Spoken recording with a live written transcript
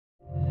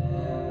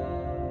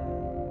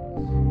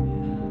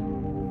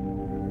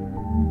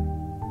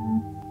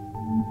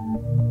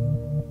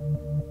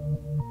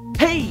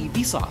Hey,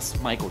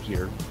 Vsauce, Michael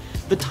here.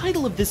 The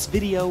title of this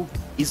video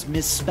is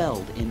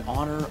misspelled in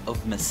honor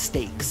of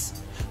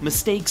mistakes.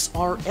 Mistakes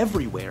are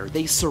everywhere.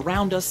 They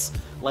surround us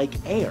like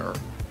air.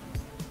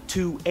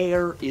 To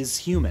err is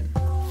human.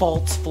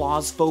 Faults,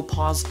 flaws, faux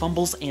pas,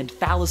 fumbles, and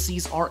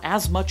fallacies are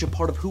as much a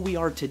part of who we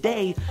are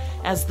today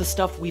as the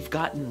stuff we've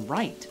gotten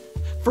right.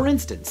 For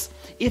instance,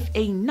 if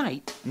a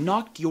knight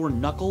knocked your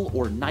knuckle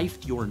or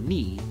knifed your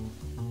knee,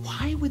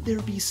 why would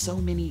there be so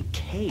many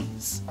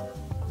Ks?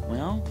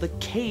 Well, the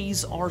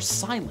Ks are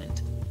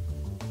silent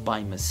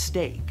by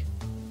mistake.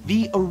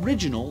 The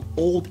original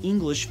Old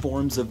English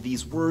forms of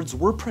these words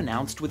were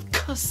pronounced with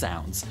k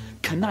sounds: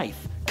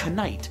 knife,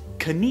 knight,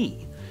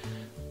 knee.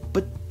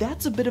 But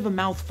that's a bit of a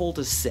mouthful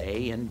to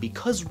say, and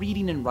because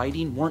reading and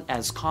writing weren't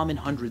as common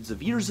hundreds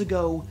of years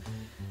ago,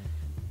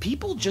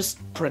 people just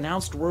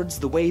pronounced words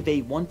the way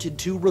they wanted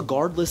to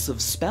regardless of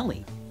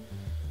spelling.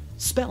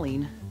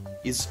 Spelling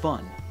is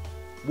fun.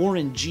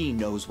 Warren G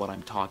knows what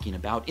I'm talking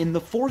about. In the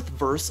 4th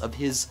verse of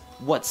his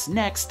What's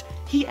Next,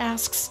 he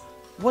asks,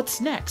 what's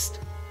next?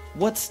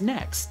 What's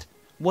next?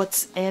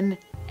 What's N-X-E-T?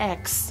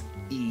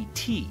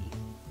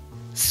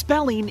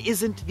 Spelling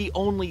isn't the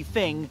only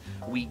thing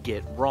we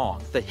get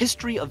wrong. The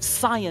history of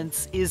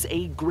science is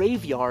a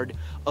graveyard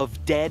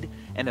of dead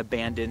and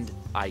abandoned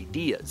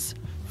ideas.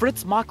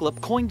 Fritz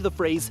Machlup coined the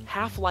phrase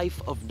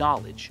half-life of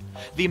knowledge,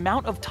 the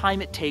amount of time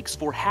it takes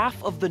for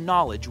half of the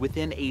knowledge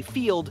within a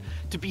field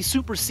to be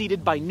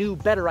superseded by new,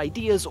 better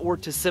ideas or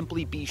to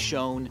simply be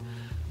shown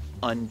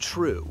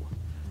untrue.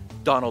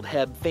 Donald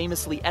Hebb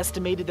famously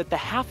estimated that the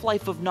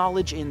half-life of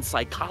knowledge in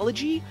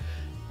psychology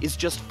is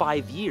just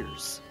 5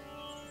 years.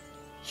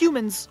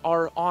 Humans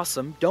are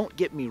awesome, don't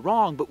get me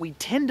wrong, but we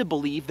tend to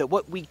believe that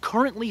what we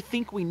currently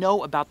think we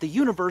know about the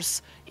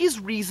universe is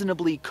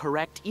reasonably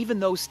correct,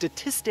 even though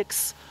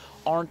statistics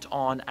aren't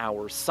on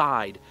our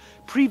side.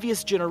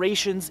 Previous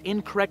generations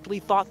incorrectly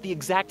thought the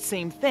exact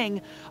same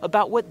thing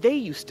about what they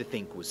used to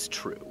think was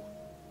true.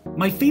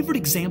 My favorite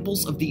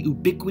examples of the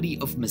ubiquity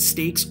of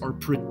mistakes are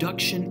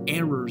production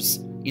errors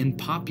in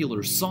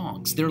popular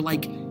songs. They're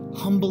like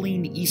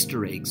humbling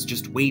Easter eggs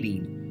just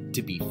waiting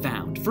to be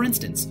found. For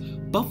instance,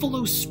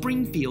 Buffalo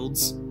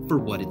Springfield's For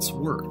What It's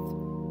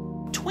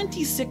Worth.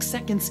 26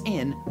 seconds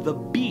in, the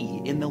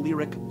B in the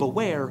lyric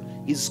Beware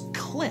is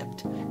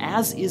clipped,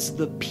 as is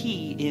the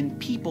P in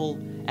People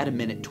at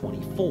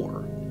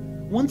 1:24.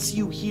 Once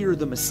you hear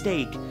the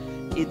mistake,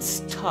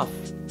 it's tough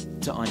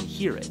to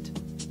unhear it.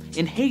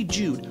 In Hey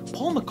Jude,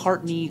 Paul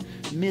McCartney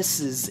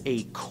misses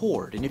a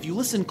chord, and if you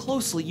listen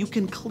closely, you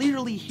can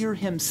clearly hear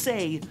him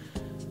say,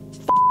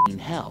 "F***ing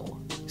hell."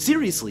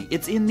 Seriously,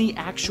 it's in the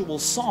actual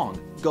song.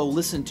 Go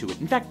listen to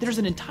it. In fact, there's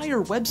an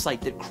entire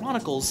website that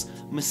chronicles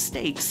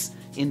mistakes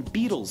in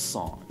Beatles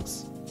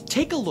songs.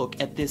 Take a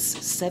look at this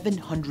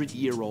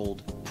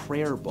 700-year-old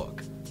prayer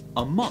book.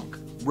 A monk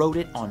wrote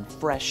it on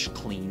fresh,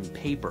 clean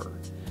paper.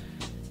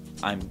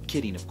 I'm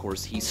kidding, of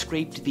course. He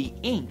scraped the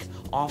ink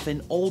off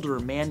an older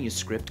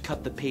manuscript,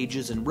 cut the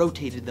pages, and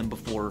rotated them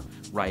before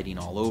writing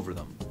all over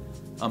them.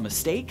 A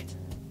mistake?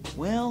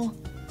 Well,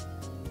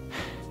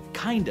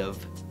 kind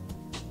of.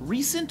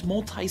 Recent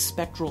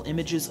multispectral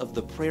images of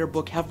the prayer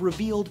book have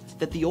revealed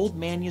that the old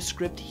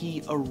manuscript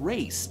he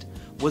erased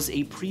was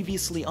a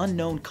previously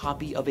unknown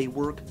copy of a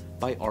work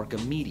by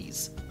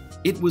Archimedes.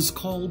 It was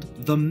called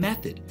The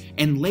Method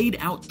and laid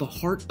out the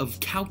heart of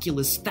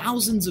calculus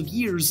thousands of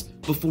years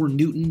before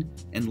Newton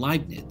and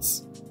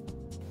Leibniz.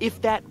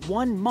 If that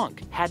one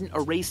monk hadn't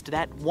erased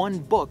that one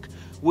book,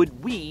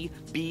 would we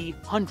be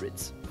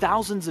hundreds,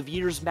 thousands of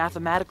years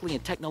mathematically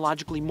and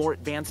technologically more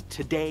advanced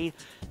today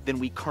than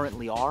we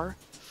currently are?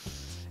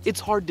 It's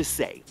hard to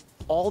say.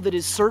 All that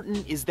is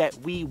certain is that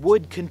we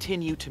would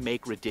continue to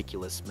make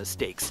ridiculous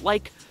mistakes,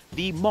 like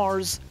the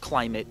Mars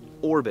Climate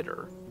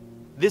Orbiter.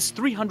 This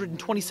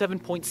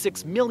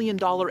 $327.6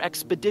 million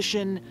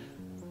expedition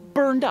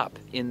burned up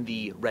in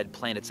the red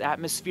planet's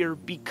atmosphere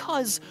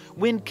because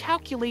when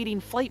calculating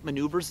flight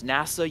maneuvers,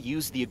 NASA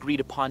used the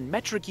agreed-upon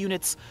metric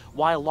units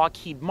while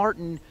Lockheed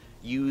Martin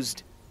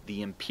used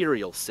the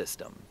imperial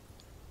system.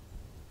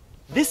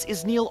 This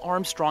is Neil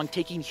Armstrong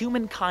taking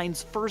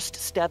humankind's first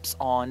steps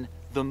on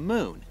the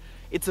moon.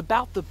 It's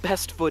about the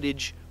best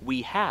footage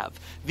we have.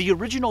 The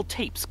original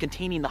tapes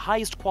containing the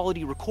highest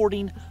quality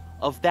recording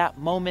of that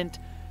moment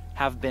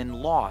have been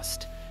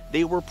lost.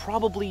 They were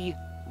probably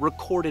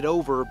recorded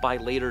over by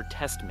later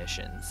test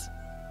missions.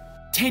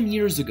 10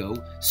 years ago,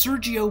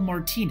 Sergio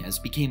Martinez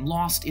became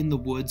lost in the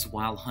woods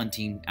while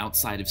hunting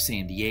outside of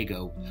San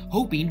Diego.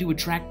 Hoping to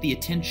attract the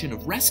attention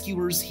of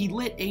rescuers, he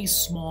lit a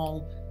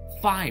small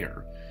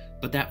fire.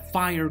 But that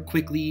fire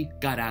quickly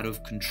got out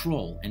of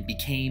control and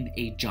became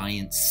a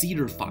giant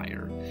cedar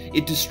fire.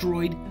 It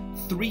destroyed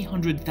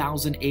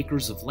 300,000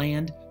 acres of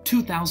land,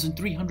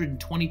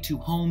 2,322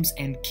 homes,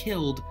 and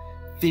killed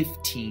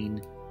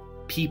 15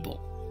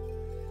 people.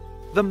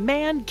 The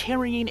man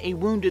carrying a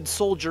wounded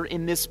soldier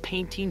in this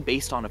painting,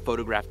 based on a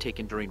photograph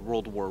taken during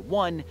World War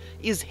I,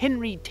 is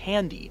Henry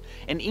Tandy,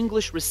 an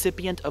English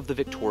recipient of the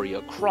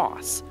Victoria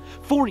Cross.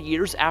 4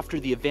 years after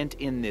the event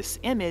in this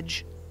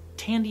image,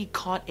 Tandy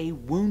caught a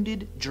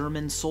wounded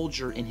German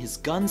soldier in his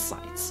gun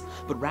sights,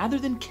 but rather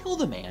than kill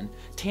the man,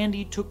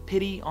 Tandy took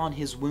pity on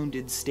his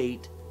wounded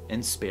state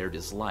and spared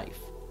his life.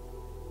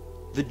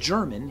 The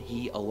German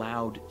he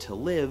allowed to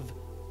live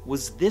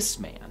was this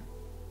man.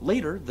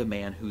 Later, the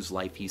man whose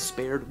life he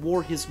spared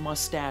wore his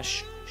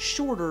mustache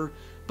shorter,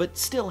 but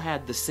still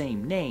had the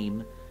same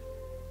name,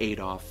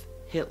 Adolf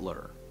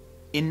Hitler.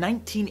 In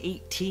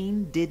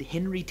 1918, did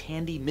Henry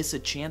Tandy miss a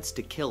chance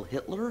to kill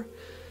Hitler?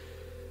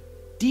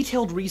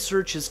 Detailed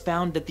research has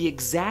found that the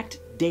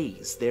exact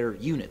days their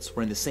units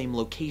were in the same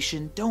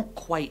location don't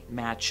quite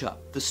match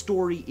up. The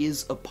story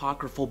is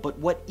apocryphal, but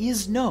what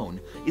is known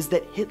is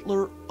that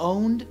Hitler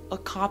owned a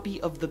copy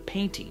of the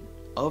painting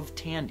of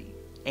Tandy.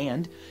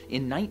 And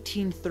in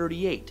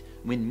 1938,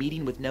 when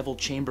meeting with Neville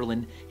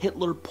Chamberlain,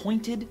 Hitler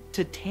pointed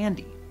to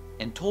Tandy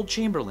and told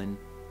Chamberlain,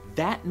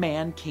 "That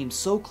man came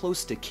so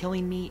close to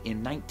killing me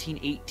in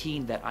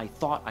 1918 that I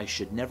thought I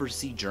should never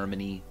see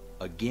Germany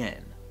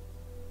again."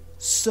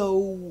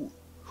 So,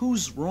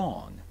 who's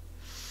wrong?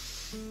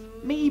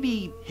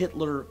 Maybe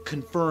Hitler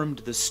confirmed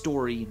the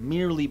story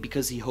merely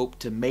because he hoped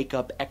to make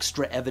up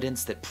extra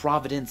evidence that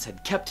Providence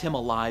had kept him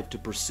alive to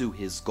pursue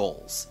his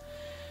goals.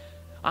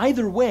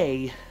 Either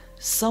way,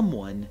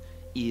 someone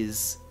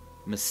is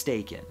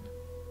mistaken.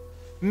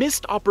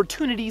 Missed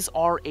opportunities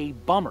are a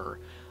bummer.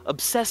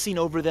 Obsessing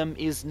over them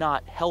is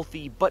not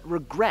healthy, but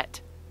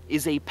regret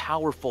is a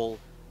powerful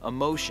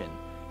emotion.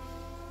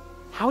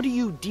 How do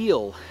you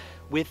deal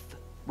with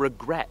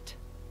regret,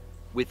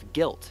 with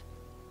guilt?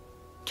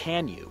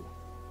 Can you?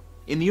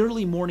 In the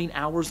early morning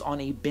hours on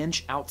a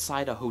bench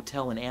outside a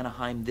hotel in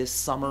Anaheim this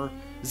summer,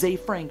 Zay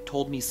Frank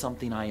told me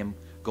something I am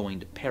going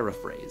to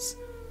paraphrase.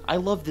 I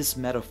love this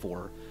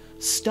metaphor.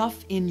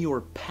 Stuff in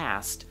your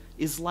past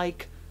is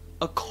like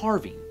a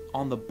carving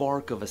on the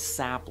bark of a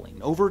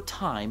sapling. Over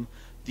time,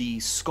 the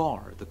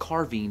scar, the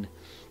carving,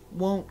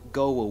 won't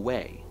go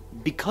away.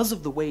 Because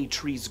of the way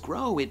trees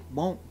grow, it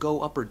won't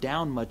go up or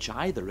down much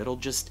either. It'll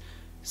just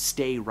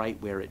stay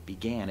right where it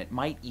began. It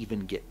might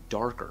even get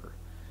darker.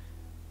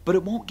 But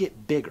it won't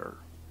get bigger.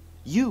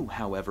 You,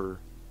 however,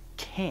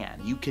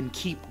 can. You can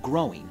keep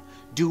growing,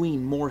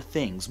 doing more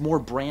things, more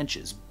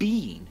branches,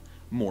 being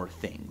more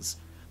things.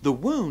 The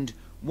wound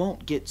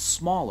won't get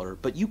smaller,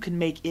 but you can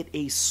make it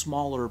a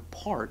smaller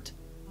part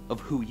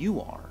of who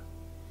you are.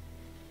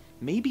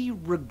 Maybe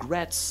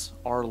regrets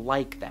are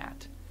like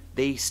that.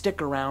 They stick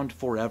around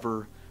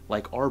forever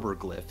like arbor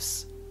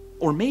glyphs.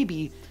 Or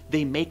maybe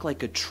they make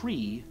like a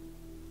tree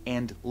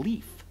and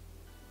leaf,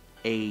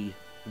 a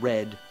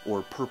red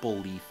or purple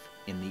leaf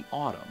in the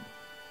autumn.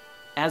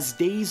 As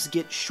days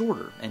get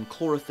shorter and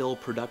chlorophyll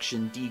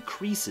production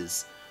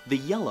decreases, the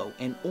yellow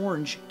and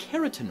orange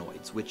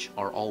carotenoids, which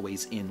are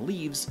always in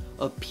leaves,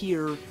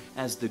 appear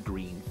as the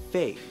green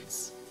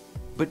fades.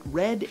 But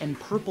red and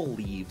purple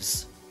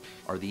leaves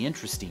are the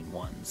interesting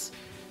ones.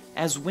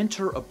 As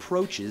winter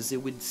approaches,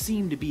 it would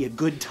seem to be a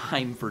good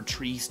time for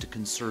trees to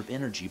conserve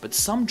energy, but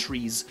some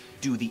trees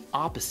do the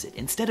opposite.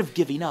 Instead of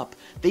giving up,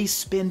 they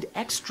spend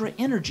extra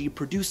energy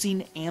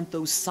producing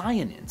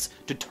anthocyanins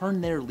to turn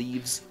their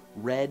leaves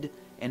red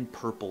and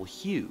purple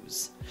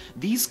hues.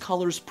 These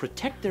colors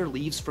protect their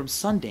leaves from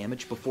sun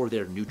damage before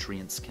their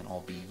nutrients can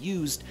all be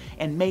used,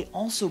 and may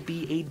also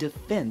be a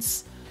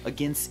defense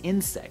against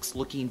insects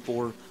looking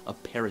for a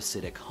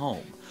parasitic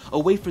home. A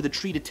way for the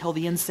tree to tell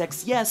the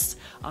insects, yes,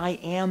 I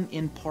am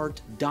in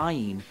part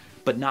dying,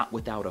 but not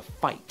without a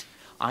fight.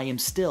 I am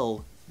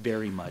still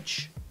very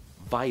much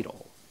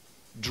vital.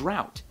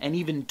 Drought and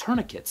even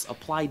tourniquets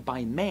applied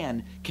by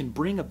man can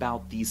bring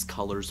about these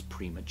colors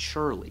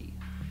prematurely.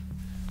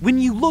 When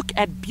you look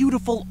at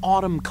beautiful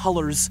autumn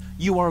colors,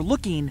 you are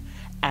looking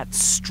at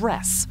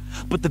stress.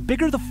 But the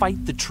bigger the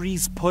fight the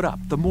trees put up,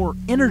 the more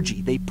energy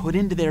they put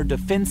into their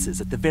defenses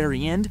at the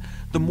very end,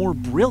 the more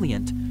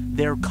brilliant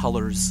their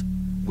colors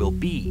will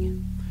be.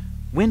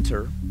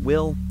 Winter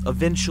will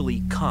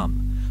eventually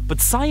come, but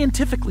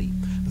scientifically,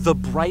 the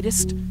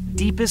brightest,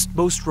 deepest,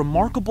 most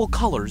remarkable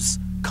colors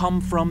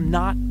come from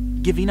not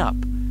giving up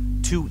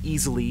too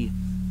easily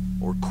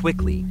or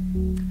quickly.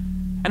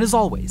 And as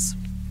always,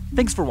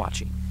 thanks for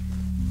watching.